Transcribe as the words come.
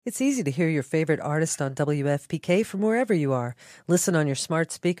It's easy to hear your favorite artist on WFPK from wherever you are. Listen on your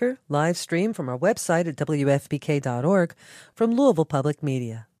smart speaker, live stream from our website at WFPK.org from Louisville Public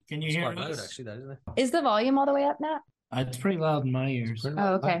Media. Can you hear quite us? loud, actually, that, isn't it? Is the volume all the way up, Nat? It's pretty loud in my ears.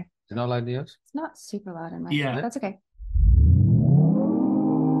 Oh, okay. Is it not loud in yours? It's not super loud in my Yeah. That's okay.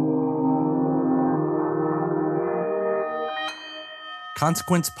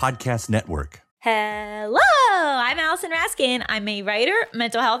 Consequence Podcast Network. Hello, I'm Allison Raskin. I'm a writer,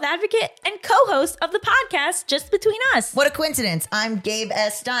 mental health advocate, and co-host of the podcast Just Between Us. What a coincidence. I'm Gabe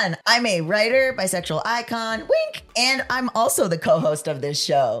S. Dunn. I'm a writer, bisexual icon, wink, and I'm also the co-host of this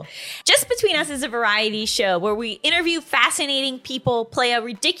show. Just Between Us is a variety show where we interview fascinating people, play a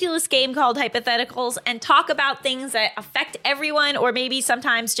ridiculous game called Hypotheticals, and talk about things that affect everyone or maybe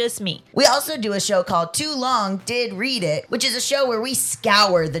sometimes just me. We also do a show called Too Long Did Read It, which is a show where we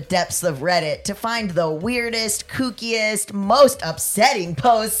scour the depths of Reddit to find the weirdest, kookiest, most upsetting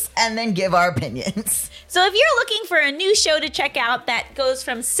posts and then give our opinions. So if you're looking for a new show to check out that goes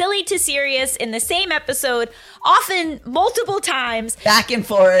from silly to serious in the same episode, often multiple times, back and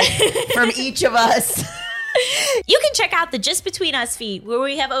forth from each of us, you can check out the Just Between Us feed where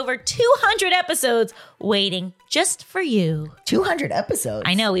we have over 200 episodes waiting just for you. 200 episodes.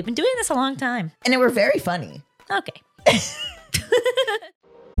 I know, we've been doing this a long time. And they were very funny. Okay.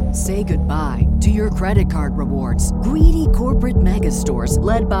 Say goodbye to your credit card rewards. Greedy corporate mega stores,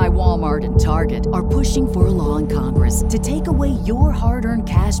 led by Walmart and Target, are pushing for a law in Congress to take away your hard-earned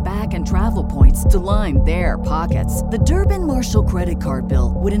cash back and travel points to line their pockets. The Durbin-Marshall credit card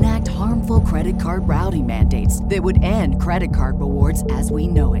bill would enact harmful credit card routing mandates that would end credit card rewards as we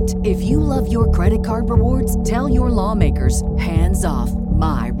know it. If you love your credit card rewards, tell your lawmakers, hands off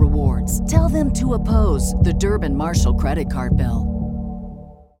my rewards. Tell them to oppose the Durbin-Marshall credit card bill.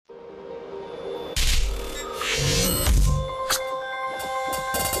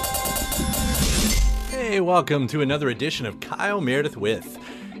 Hey, welcome to another edition of Kyle Meredith With.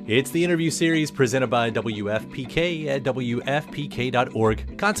 It's the interview series presented by WFPK at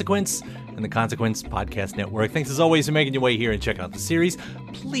WFPK.org, Consequence, and the Consequence Podcast Network. Thanks as always for making your way here and checking out the series.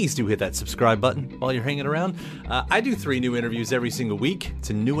 Please do hit that subscribe button while you're hanging around. I do 3 new interviews every single week. It's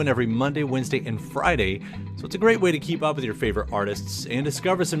a new one every Monday, Wednesday, and Friday. So it's a great way to keep up with your favorite artists and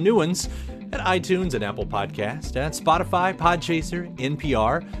discover some new ones at iTunes and Apple Podcast, at Spotify, Podchaser,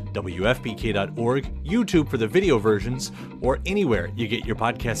 NPR, WFPK.org, YouTube for the video versions, or anywhere you get your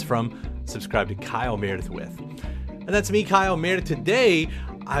podcasts from. Subscribe to Kyle Meredith With. And that's me, Kyle Meredith. Today,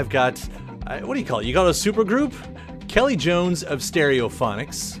 I've got, what do you call it? You got a super group? Kelly Jones of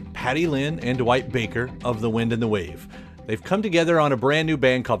Stereophonics, Patty Lynn, and Dwight Baker of The Wind and the Wave. They've come together on a brand new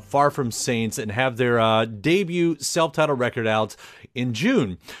band called Far From Saints and have their debut self-titled record out in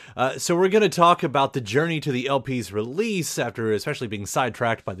June. So we're going to talk about the journey to the LP's release after especially being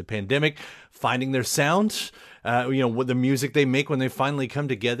sidetracked by the pandemic, finding their sound, what the music they make when they finally come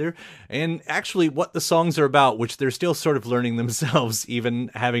together, and actually what the songs are about, which they're still sort of learning themselves,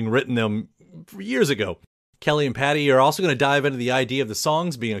 even having written them years ago. Kelly and Patty are also going to dive into the idea of the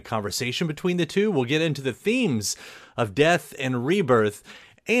songs being a conversation between the two. We'll get into the themes of death and rebirth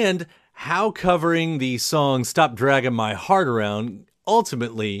and how covering the song Stop Dragging My Heart Around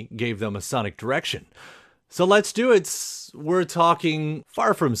ultimately gave them a sonic direction. So let's do it. We're talking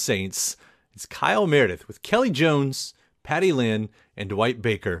Far From Saints. It's Kyle Meredith with Kelly Jones, Patty Lynn, and Dwight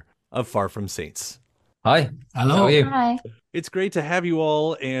Baker of Far From Saints. Hi. Hello. How are you? Hi. It's great to have you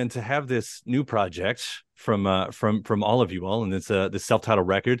all and to have this new project from all of you all, and it's this self-titled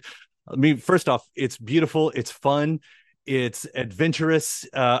record. I mean, first off, it's beautiful, it's fun, it's adventurous.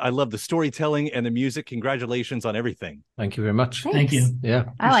 I love the storytelling and the music. Congratulations on everything. Thank you very much. Thanks. Thank you. Yeah,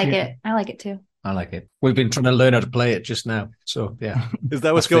 I like it. I like it too. I like it. We've been trying to learn how to play it just now. So, yeah. Is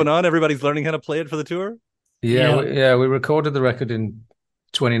that what's going on? Everybody's learning how to play it for the tour? Yeah. We recorded the record in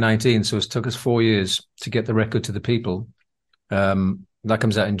 2019, so it took us 4 years to get the record to the people. That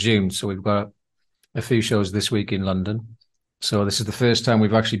comes out in June, so we've got a few shows this week in London. So this is the first time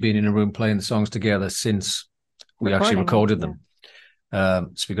we've actually been in a room playing the songs together since we actually recorded them.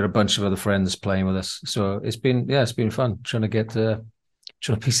 So we've got a bunch of other friends playing with us. So it's been fun trying to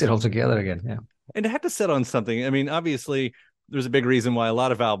piece it all together again. Yeah. And to have to set on something, I mean, obviously there's a big reason why a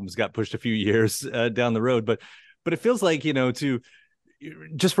lot of albums got pushed a few years down the road, but it feels like,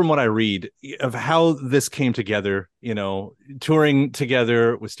 just from what I read of how this came together, touring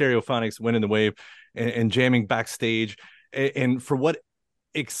together with Stereophonics, Wind in the Wave, and jamming backstage, and for what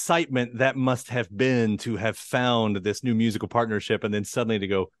excitement that must have been to have found this new musical partnership and then suddenly to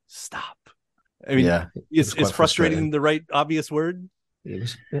go, stop. I mean, is frustrating the right obvious word? It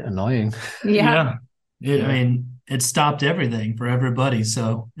was a bit annoying. Yeah. I mean, it stopped everything for everybody.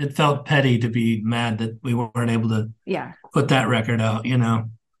 So it felt petty to be mad that we weren't able to Yeah. put that record out,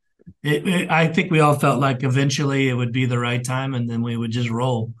 I think we all felt like eventually it would be the right time and then we would just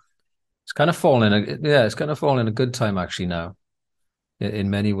roll. It's kind of fallen it's kind of fallen in a good time actually now in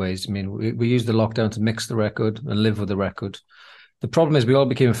many ways. I mean, we used the lockdown to mix the record and live with the record. The problem is we all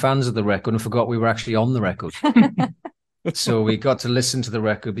became fans of the record and forgot we were actually on the record. So we got to listen to the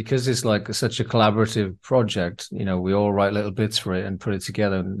record because it's like such a collaborative project. We all write little bits for it and put it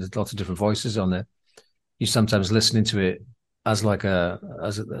together, and there's lots of different voices on there. You sometimes listening to it as like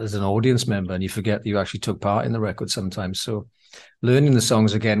as an audience member, and you forget that you actually took part in the record sometimes. So learning the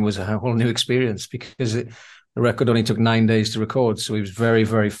songs again was a whole new experience because the record only took 9 days to record. So it was very,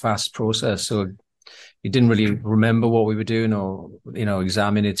 very fast process. So you didn't really remember what we were doing or,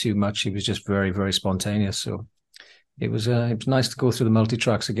 examine it too much. It was just very, very spontaneous. So it was nice to go through the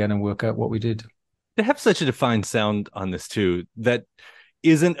multi-tracks again and work out what we did. To have such a defined sound on this too, that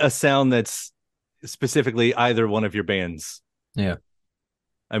isn't a sound that's specifically either one of your bands. Yeah.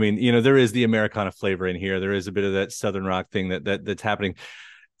 I mean, there is the Americana flavor in here. There is a bit of that Southern rock thing that's happening.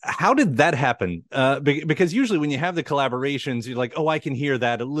 How did that happen? Because usually when you have the collaborations, you're like, oh, I can hear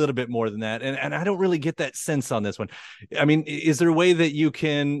that a little bit more than that. And I don't really get that sense on this one. I mean, is there a way that you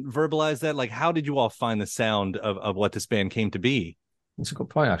can verbalize that? Like, how did you all find the sound of what this band came to be? That's a good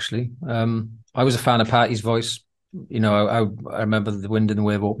point, actually. I was a fan of Patty's voice. I remember The Wind and the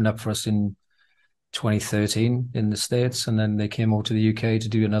Wave opened up for us in 2013 in the States, and then they came over to the UK to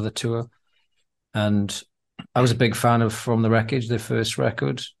do another tour. And I was a big fan of From the Wreckage, their first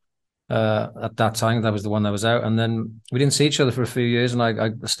record. At that time, that was the one that was out. And then we didn't see each other for a few years, and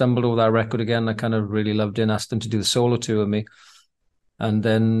I stumbled over that record again. I kind of really loved it and asked them to do the solo tour with me. And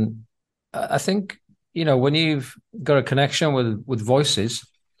then I think, when you've got a connection with voices,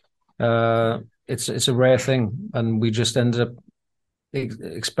 it's a rare thing. And we just ended up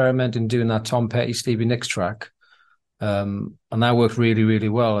experimenting doing that Tom Petty, Stevie Nicks track. And that worked really, really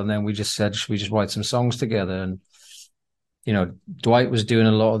well. And then we just said, should we just write some songs together? And, Dwight was doing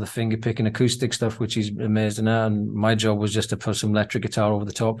a lot of the finger picking acoustic stuff, which he's amazing at. And my job was just to put some electric guitar over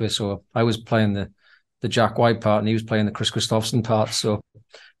the top of it. So I was playing the Jack White part and he was playing the Chris Christopherson part. So,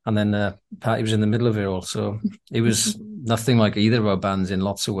 and then Patty was in the middle of it all. So it was nothing like either of our bands in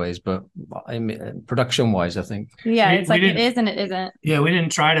lots of ways, but I mean, production wise, I think. Yeah, it's like it is and it isn't. Yeah, we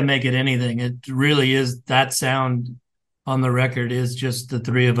didn't try to make it anything. It really is that sound on the record is just the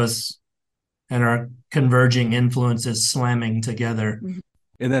three of us and our converging influences slamming together.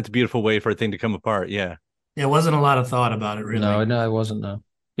 And that's a beautiful way for a thing to come apart. Yeah. It wasn't a lot of thought about it, really. No, it wasn't. No,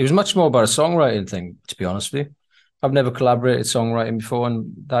 it was much more about a songwriting thing, to be honest with you. I've never collaborated songwriting before,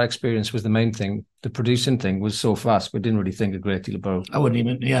 and that experience was the main thing. The producing thing was so fast, we didn't really think a great deal about it. I wouldn't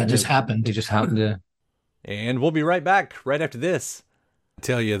even, it just happened. It just happened, yeah. And we'll be right back right after this. I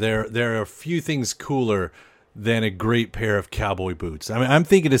tell you, there are a few things cooler than a great pair of cowboy boots. I mean, I'm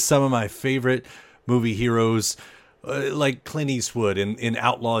thinking of some of my favorite movie heroes, like Clint Eastwood in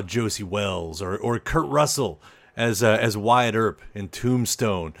Outlaw Josie Wells, or Kurt Russell as Wyatt Earp in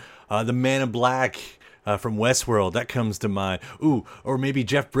Tombstone, the Man in Black from Westworld, that comes to mind. Ooh, or maybe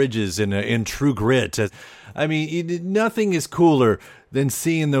Jeff Bridges in True Grit. I mean, nothing is cooler than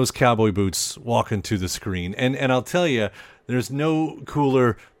seeing those cowboy boots walking to the screen. And I'll tell you, there's no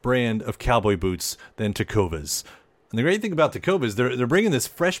cooler brand of cowboy boots than Tecovas. And the great thing about Tecovas, they're bringing this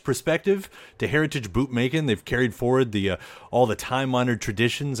fresh perspective to heritage boot making. They've carried forward all the time-honored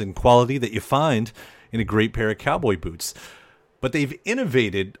traditions and quality that you find in a great pair of cowboy boots. But they've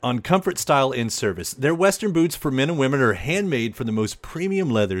innovated on comfort, style, and service. Their Western boots for men and women are handmade from the most premium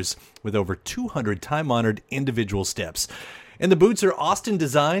leathers with over 200 time-honored individual steps. And the boots are Austin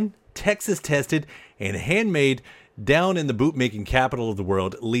designed, Texas tested, and handmade down in the boot-making capital of the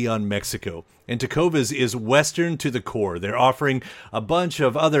world, Leon, Mexico. And Tecovas is Western to the core. They're offering a bunch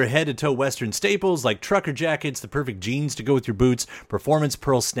of other head-to-toe Western staples like trucker jackets, the perfect jeans to go with your boots, performance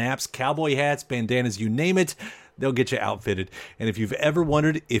pearl snaps, cowboy hats, bandanas, you name it. They'll get you outfitted. And if you've ever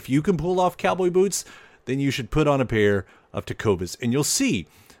wondered if you can pull off cowboy boots, then you should put on a pair of Tecovas. And you'll see,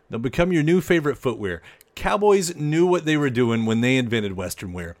 they'll become your new favorite footwear. Cowboys knew what they were doing when they invented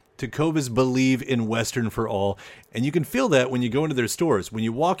Western wear. Tecovas believe in Western for all, and you can feel that when you go into their stores. When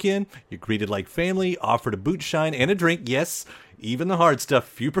you walk in, you're greeted like family, offered a boot shine and a drink, yes, even the hard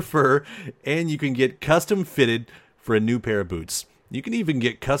stuff if you prefer, and you can get custom fitted for a new pair of boots. You can even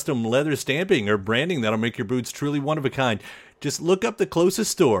get custom leather stamping or branding that'll make your boots truly one of a kind. Just look up the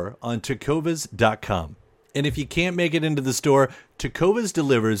closest store on tecovas.com. And if you can't make it into the store, Tecovas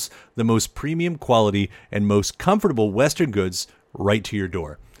delivers the most premium quality and most comfortable Western goods right to your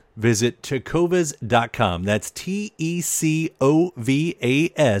door. Visit tecovas.com. That's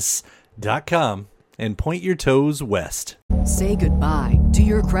TECOVAS.com and point your toes west. Say goodbye to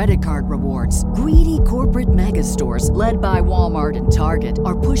your credit card rewards. Greedy corporate mega stores, led by Walmart and Target,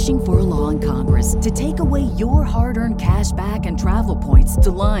 are pushing for a law in Congress to take away your hard-earned cash back and travel points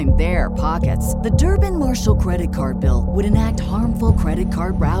to line their pockets. The Durbin-Marshall credit card bill would enact harmful credit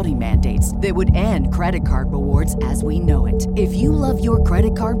card routing mandates that would end credit card rewards as we know it. If you love your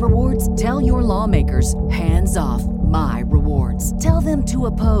credit card rewards, tell your lawmakers, hands off my rewards. Tell them to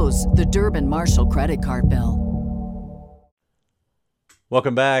oppose the Durbin-Marshall credit card bill.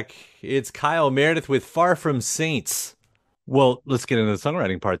 Welcome back. It's Kyle Meredith with Far From Saints. Well, let's get into the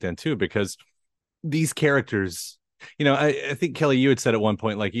songwriting part then, too, because these characters, I think, Kelly, you had said at one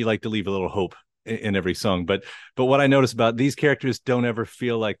point, like, you like to leave a little hope in every song. But what I notice about these characters don't ever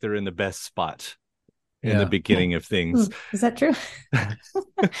feel like they're in the best spot in the beginning of things. Is that true?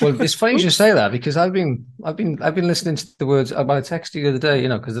 Well, it's funny you should say that, because I've been listening to the words. I texted you the other day,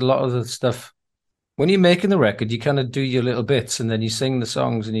 because a lot of the stuff, when you're making the record, you kind of do your little bits and then you sing the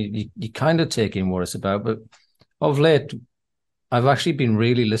songs and you kind of take in what it's about. But of late, I've actually been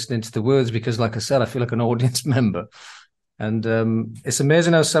really listening to the words because, like I said, I feel like an audience member. And it's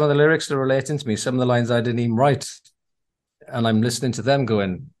amazing how some of the lyrics are relating to me, some of the lines I didn't even write. And I'm listening to them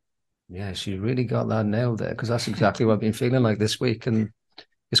going, yeah, she really got that nailed there, because that's exactly what I've been feeling like this week. And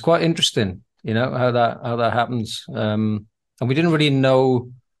it's quite interesting, how that happens. And we didn't really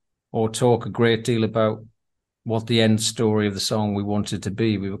know or talk a great deal about what the end story of the song we wanted to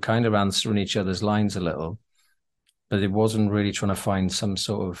be. We were kind of answering each other's lines a little, but it wasn't really trying to find some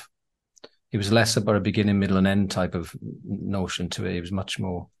sort of, it was less about a beginning, middle and end type of notion to it. It was much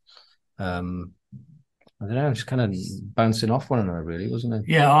more, I don't know, just kind of bouncing off one another, really, wasn't it?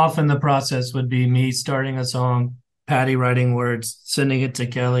 Yeah, often the process would be me starting a song, Patty writing words, sending it to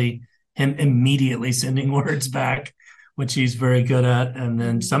Kelly, him immediately sending words back, which he's very good at, and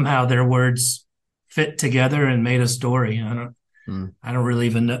then somehow their words fit together and made a story. I don't really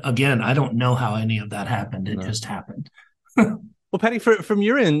even know. Again, I don't know how any of that happened. It just happened. Well, Patty, from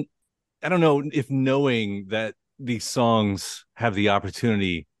your end, I don't know if knowing that these songs have the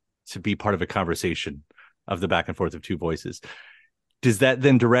opportunity to be part of a conversation of the back and forth of two voices, does that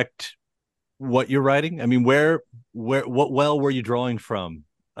then direct what you're writing? I mean, what well were you drawing from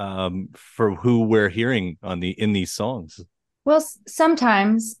for who we're hearing in these songs? Well,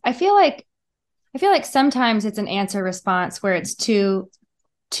 sometimes I feel like sometimes it's an answer response where it's two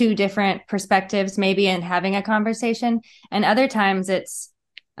different perspectives maybe in having a conversation, and other times it's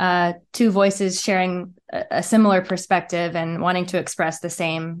two voices sharing a similar perspective and wanting to express the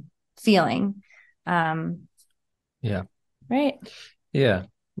same feeling. Yeah. Right. Yeah.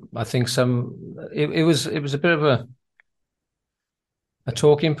 I think it was a bit of a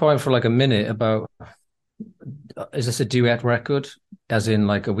talking point for like a minute about, is this a duet record? As in,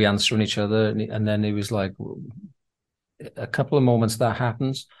 like, are we answering each other? And then it was like a couple of moments that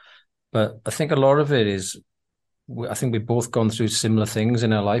happens. But I think a lot of it is, I think we've both gone through similar things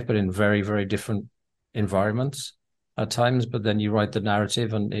in our life, but in very, very different environments at times. But then you write the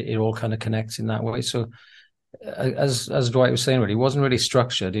narrative and it all kind of connects in that way. So as Dwight was saying, really, it wasn't really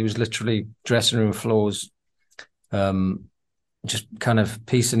structured. It was literally dressing room floors, just kind of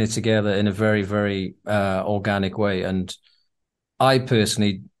piecing it together in a very, very organic way. And I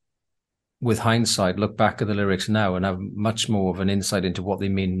personally, with hindsight, look back at the lyrics now and have much more of an insight into what they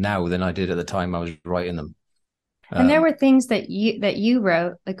mean now than I did at the time I was writing them. And there were things that you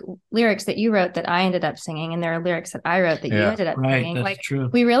wrote, like lyrics that you wrote that I ended up singing, and there are lyrics that I wrote that you ended up singing. That's like true.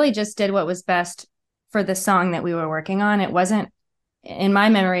 We really just did what was best for the song that we were working on. It wasn't, in my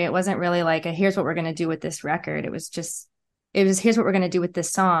memory, it wasn't really like here's what we're going to do with this record. It was here's what we're going to do with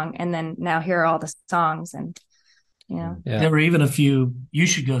this song, and then now here are all the songs. And there were even a few, you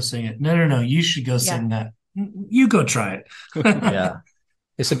should go sing it. No, you should go sing that. You go try it. Yeah.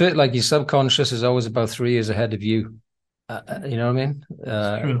 It's a bit like your subconscious is always about 3 years ahead of you. You know what I mean?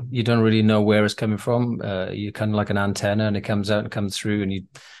 True. You don't really know where it's coming from. You're kind of like an antenna, and it comes out and comes through. And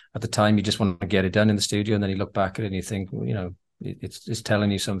at the time, you just want to get it done in the studio, and then you look back at it and you think, it's telling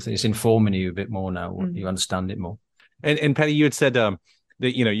you something. It's informing you a bit more now. You understand it more. And Patty, you had said that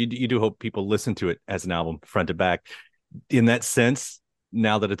you do hope people listen to it as an album, front to back. In that sense,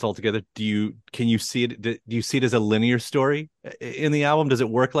 now that it's all together, can you see it? Do you see it as a linear story in the album? Does it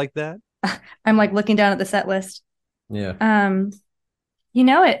work like that? I'm like looking down at the set list. Yeah.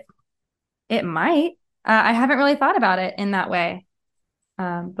 It might. I haven't really thought about it in that way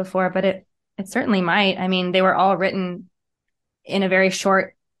before, but it certainly might. I mean, they were all written in a very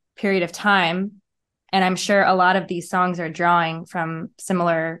short period of time, And I'm sure a lot of these songs are drawing from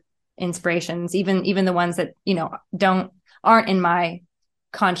similar inspirations, even the ones that, aren't in my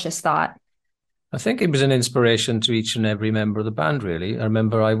conscious thought. I think it was an inspiration to each and every member of the band, really. I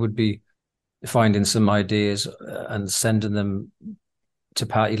remember I would be finding some ideas and sending them to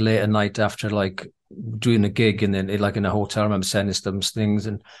Patty late at night after like doing a gig, and then like in a hotel, I remember sending them things,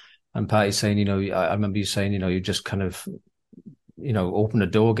 and Patty saying, I remember you saying, you just kind of, open the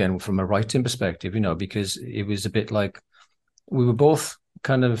door again from a writing perspective, because it was a bit like we were both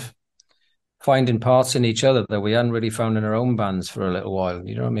kind of finding parts in each other that we hadn't really found in our own bands for a little while.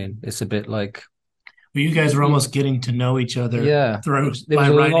 You know what I mean? It's a bit like, well, you guys were almost getting to know each other through by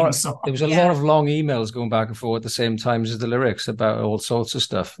writing songs. There was a lot of long emails going back and forth at the same time as the lyrics about all sorts of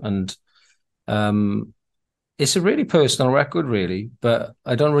stuff. And it's a really personal record, really, but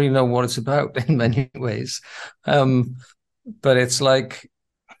I don't really know what it's about in many ways. But it's like,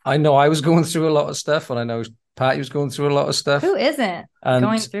 I know I was going through a lot of stuff, and I know Patty was going through a lot of stuff. Who isn't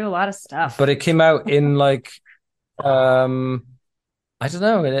going through a lot of stuff? But it came out in like, I don't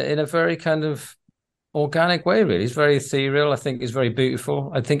know, in a very kind of organic way, really. It's very ethereal. I think it's very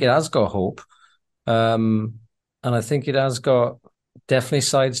beautiful. I think it has got hope. And I think it has got definitely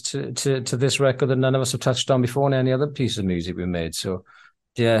sides to this record that none of us have touched on before in any other piece of music we made. So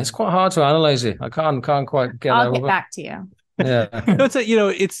yeah, it's quite hard to analyze it. I can't quite get I'll get back to you. Yeah.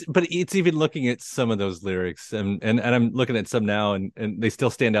 It's even looking at some of those lyrics, and I'm looking at some now, and they still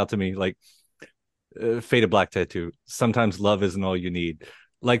stand out to me, like Faded Black Tattoo. Sometimes love isn't all you need.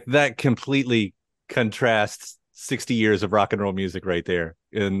 Like that completely contrasts 60 years of rock and roll music right there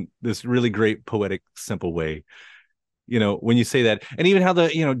in this really great, poetic, simple way. When you say that, and even how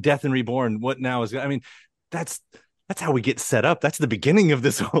the, Death and Reborn, what now is, I mean, that's how we get set up. That's the beginning of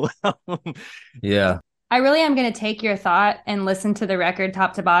this whole album. Yeah. I really am going to take your thought and listen to the record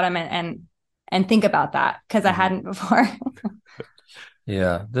top to bottom and think about that, because I hadn't before.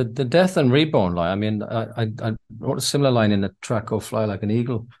 Yeah, the Death and Reborn line. I mean, I wrote a similar line in the track "Go Fly Like an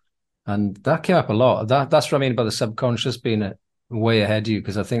Eagle," and that came up a lot. That's what I mean by the subconscious being way ahead of you,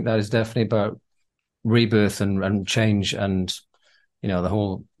 because I think that is definitely about rebirth and change, and the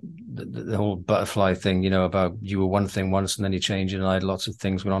whole butterfly thing. About you were one thing once and then you changed, and I had lots of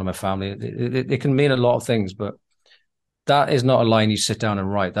things going on in my family. It can mean a lot of things, but that is not a line you sit down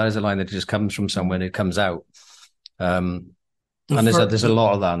and write. That is a line that just comes from somewhere and it comes out. And there's a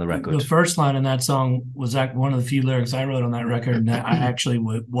lot of that on the record. The first line in that song was one of the few lyrics I wrote on that record, and I actually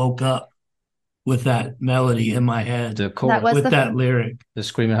woke up with that melody in my head, that lyric. The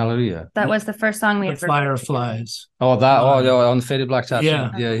Screaming Hallelujah. That was the first song we ever. Fireflies. Oh, on Faded Black Tattoo. Yeah.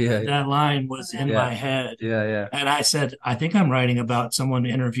 That line was in my head. Yeah. And I said, I think I'm writing about someone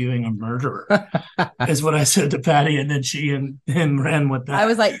interviewing a murderer, is what I said to Patty, and then she and him ran with that. I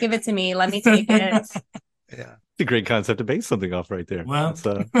was like, give it to me. Let me take it. Yeah. It's a great concept to base something off right there. Well,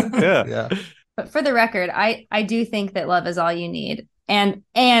 yeah. But for the record, I do think that love is all you need. And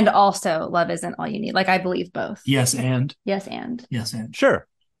also love isn't all you need. Like, I believe both. Yes, and. Sure.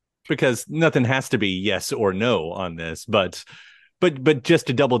 Because nothing has to be yes or no on this, but just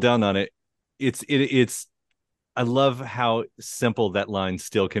to double down on it, it's I love how simple that line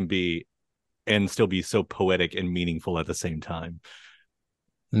still can be and still be so poetic and meaningful at the same time.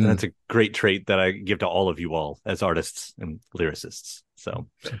 And that's a great trait that I give to all of you all as artists and lyricists. So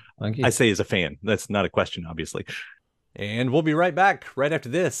thank you. I say as a fan, that's not a question, obviously. And we'll be right back right after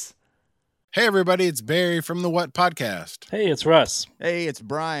this. Hey, everybody, it's Barry from the What Podcast. Hey, it's Russ. Hey, it's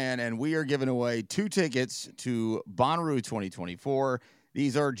Brian, and we are giving away 2 tickets to Bonnaroo 2024.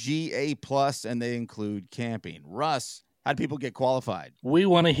 These are GA+, and they include camping. Russ, how do people get qualified? We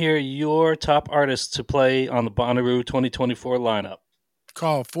want to hear your top artists to play on the Bonnaroo 2024 lineup.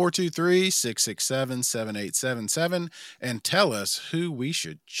 Call 423-667-7877 and tell us who we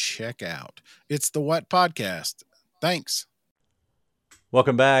should check out. It's the What Podcast. Thanks.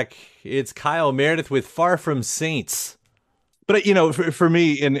 Welcome back. It's Kyle Meredith with Far From Saints. But, for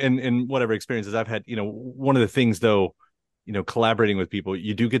me, in whatever experiences I've had, one of the things, though, collaborating with people,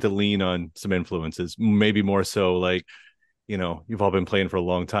 you do get to lean on some influences, maybe more so like, you've all been playing for a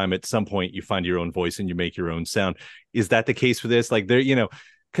long time. At some point, you find your own voice and you make your own sound. Is that the case for this? Like, there,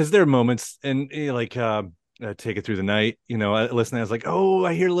 because there are moments, and Take It Through the Night, listening, I was like, oh,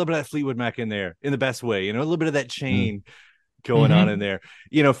 I hear a little bit of that Fleetwood Mac in there in the best way, a little bit of that Chain going on in there.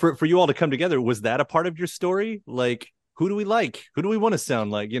 For you all to come together, was that a part of your story? Like, who do we like? Who do we want to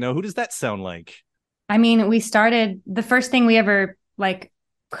sound like? Who does that sound like? I mean, we started, the first thing we ever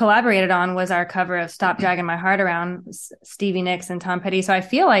collaborated on was our cover of Stop Dragging My Heart Around, Stevie Nicks and Tom Petty. So I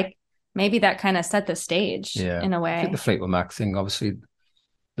feel like maybe that kind of set the stage in a way. I think the Fleetwood Mac thing, obviously,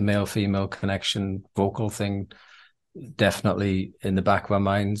 male-female connection vocal thing definitely in the back of our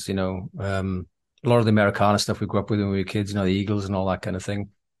minds. A lot of the Americana stuff we grew up with when we were kids, the Eagles and all that kind of thing,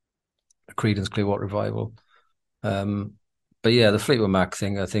 the Creedence Clearwater Revival. But yeah, the Fleetwood Mac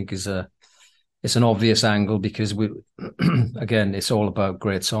thing I think it's an obvious angle because again, it's all about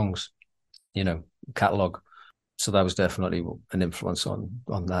great songs, catalog. So that was definitely an influence on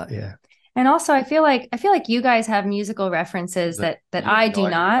that. Yeah. And also, I feel like you guys have musical references that I do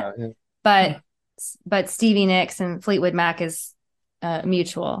not, but Stevie Nicks and Fleetwood Mac is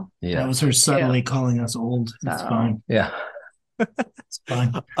mutual. Yeah, that was her subtly calling us old. It's fine. Yeah, it's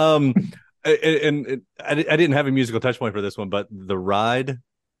fine. And I didn't have a musical touch point for this one, but The Ride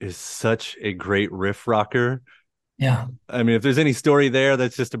is such a great riff rocker. Yeah. I mean, if there's any story there,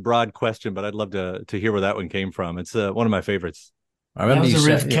 that's just a broad question, but I'd love to hear where that one came from. It's one of my favorites. I remember that was a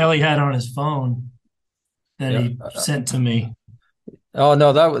riff Kelly had on his phone that he sent to me. Oh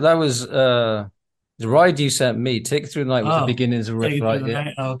no, that was The Ride you sent me. Take It Through the Night was the beginnings of riff, right?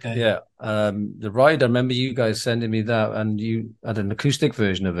 Yeah. Oh, okay. Yeah. The Ride, I remember you guys sending me that, and you had an acoustic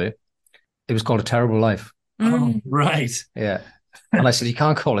version of it. It was called A Terrible Life. Oh, right. Yeah. And I said, you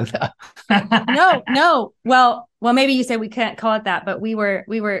can't call it that. No. Well, maybe you said we can't call it that, but we were.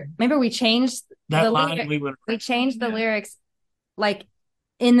 Remember, we changed that the line. We changed the lyrics, like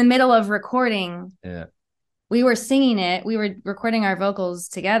in the middle of recording. Yeah. We were singing it. We were recording our vocals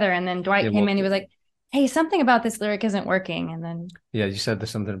together, and then Dwight came in. He was like, "Hey, something about this lyric isn't working." And then you said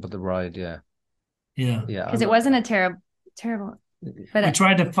there's something about the ride. Yeah. Because it wasn't a terrible. But we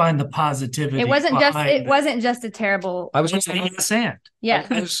tried to find the positivity. It wasn't just a terrible. I was sand. Yeah.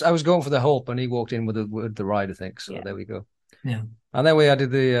 I was going for the hope, and he walked in with the ride, I think. So there we go. Yeah. And then we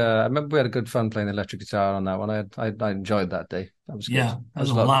added I remember we had a good fun playing the electric guitar on that one. I enjoyed that day. That was good. Yeah. That was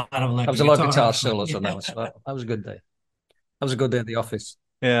a lot of electric guitar. That was a lot of guitar solos on that one. So that was a good day. That was a good day at the office.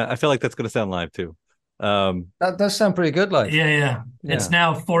 Yeah, I feel like that's going to sound live too. That does sound pretty good live. Yeah. It's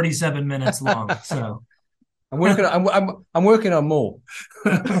now 47 minutes long. So. I'm working on more. I'm working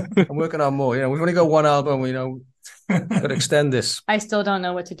on more. We've only got one album. Got to extend this. I still don't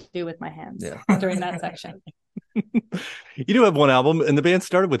know what to do with my hands during that section. You do have one album, and the band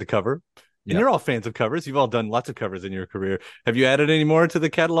started with a cover. And you're all fans of covers. You've all done lots of covers in your career. Have you added any more to the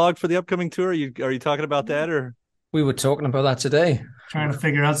catalog for the upcoming tour? Are you talking about that, or? We were talking about that today. Trying to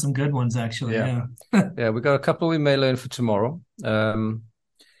figure out some good ones, actually. Yeah. We got a couple we may learn for tomorrow.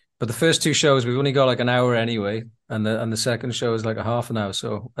 But the first two shows, we've only got like an hour anyway. And the second show is like a half an hour.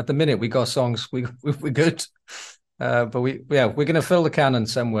 So at the minute, we got songs. We're good. But we're going to fill the canon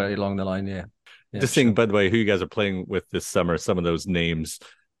somewhere along the line. Yeah. Just seeing, by the way, who you guys are playing with this summer, some of those names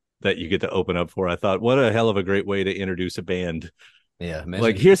that you get to open up for. I thought, what a hell of a great way to introduce a band. Yeah. Amazing.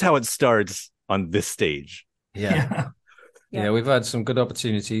 Like, here's how it starts on this stage. Yeah. We've had some good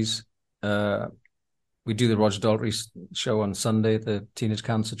opportunities. We do the Roger Daltrey show on Sunday at the Teenage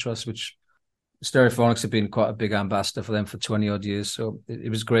Cancer Trust, which Stereophonics have been quite a big ambassador for them for 20 odd years. So it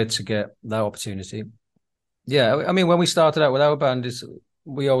was great to get that opportunity. Yeah. I mean, when we started out with our band,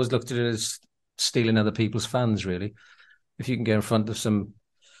 we always looked at it as stealing other people's fans, really. If you can get in front of some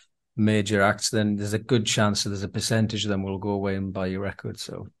major acts, then there's a good chance that there's a percentage of them will go away and buy your record.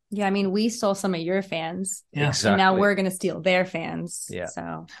 So yeah, I mean, we stole some of your fans. Yeah, exactly. And now we're going to steal their fans. Yeah.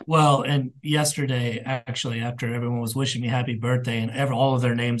 So well, and yesterday, actually, after everyone was wishing me happy birthday, and all of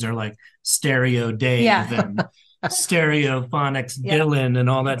their names are like Stereo Dave and Stereophonics Dylan and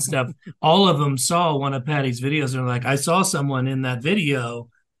all that stuff. All of them saw one of Patty's videos and were like, I saw someone in that video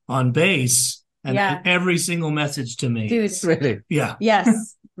on bass, and every single message to me. Dude, really? Yeah.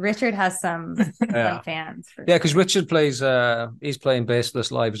 Yes. Richard has some fans. Because Richard plays, he's playing bass with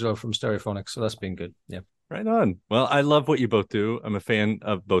us live as well from Stereophonics, so that's been good. Yeah. Right on. Well, I love what you both do. I'm a fan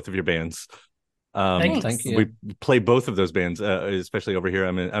of both of your bands. Thank you. We play both of those bands, especially over here.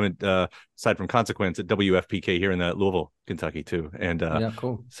 I'm aside from Consequence at WFPK here in Louisville, Kentucky too. And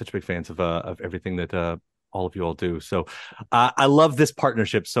cool. Such big fans of everything that all of you all do. So I love this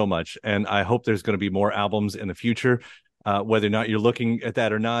partnership so much, and I hope there's going to be more albums in the future. Whether or not you're looking at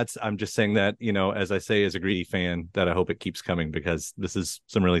that or not, I'm just saying that, as I say, as a greedy fan, that I hope it keeps coming, because this is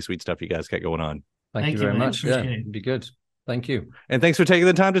some really sweet stuff you guys got going on. Thank you very much. Yeah, it'd be good. Thank you. And thanks for taking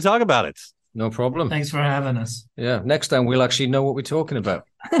the time to talk about it. No problem. Thanks for having us. Yeah. Next time we'll actually know what we're talking about.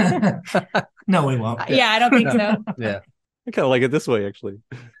 No, we won't. Yeah, I don't think so. Yeah. I kind of like it this way, actually.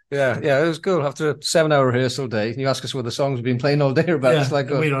 Yeah, it was cool. After a 7-hour rehearsal day, you ask us what the songs we've been playing all day about. It's like,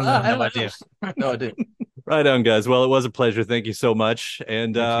 we don't know. No idea. No idea. Right on, guys. Well, it was a pleasure. Thank you so much.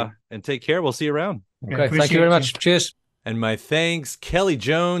 And take care. We'll see you around. Okay. Thank you very much. Cheers. And my thanks, Kelly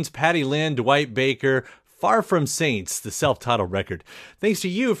Jones, Patty Lynn, Dwight Baker, Far From Saints, the self-titled record. Thanks to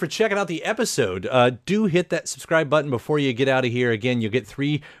you for checking out the episode. Do hit that subscribe button before you get out of here. Again, you'll get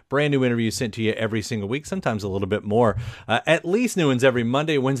 3 brand new interviews sent to you every single week, sometimes a little bit more. At least new ones every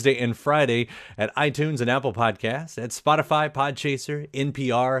Monday, Wednesday, and Friday at iTunes and Apple Podcasts, at Spotify, Podchaser,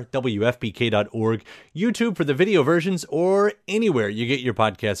 NPR, WFPK.org, YouTube for the video versions, or anywhere you get your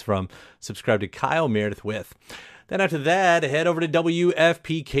podcasts from. Subscribe to Kyle Meredith With. Then after that, head over to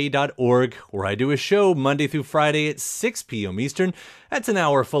WFPK.org, where I do a show Monday through Friday at 6 p.m. Eastern. That's an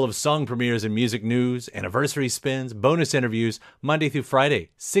hour full of song premieres and music news, anniversary spins, bonus interviews, Monday through Friday,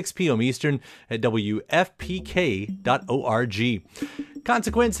 6 p.m. Eastern at WFPK.org.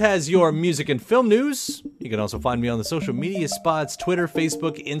 Consequence has your music and film news. You can also find me on the social media spots, Twitter,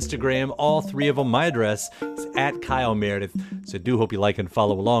 Facebook, Instagram, all 3 of them. My address is at Kyle Meredith, so do hope you like and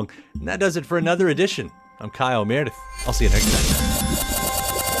follow along. And that does it for another edition. I'm Kyle Meredith. I'll see you next time.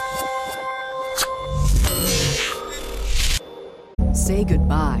 Say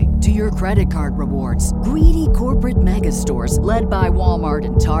goodbye to your credit card rewards. Greedy corporate mega stores, led by Walmart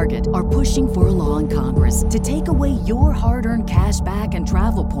and Target, are pushing for a law in Congress to take away your hard-earned cash back and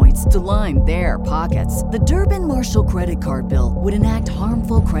travel points to line their pockets. The Durbin-Marshall credit card bill would enact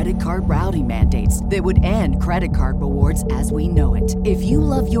harmful credit card routing mandates that would end credit card rewards as we know it. If you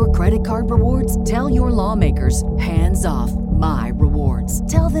love your credit card rewards, tell your lawmakers, hands off my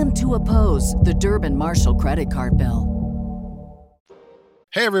rewards. Tell them to oppose the Durbin-Marshall credit card bill.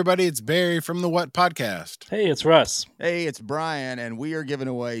 Hey, everybody, it's Barry from the What Podcast. Hey, it's Russ. Hey, it's Brian, and we are giving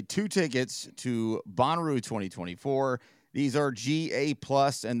away 2 tickets to Bonnaroo 2024. These are GA+,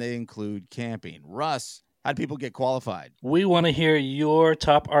 and they include camping. Russ, how do people get qualified? We want to hear your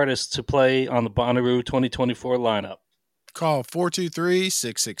top artists to play on the Bonnaroo 2024 lineup. Call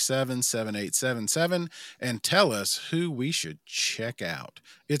 423-667-7877 and tell us who we should check out.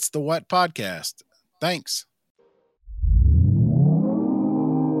 It's the What Podcast. Thanks.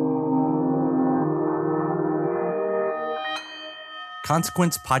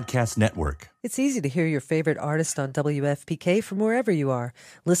 Consequence Podcast Network. It's easy to hear your favorite artist on WFPK from wherever you are.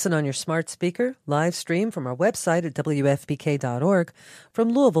 Listen on your smart speaker, live stream from our website at WFPK.org, from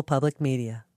Louisville Public Media.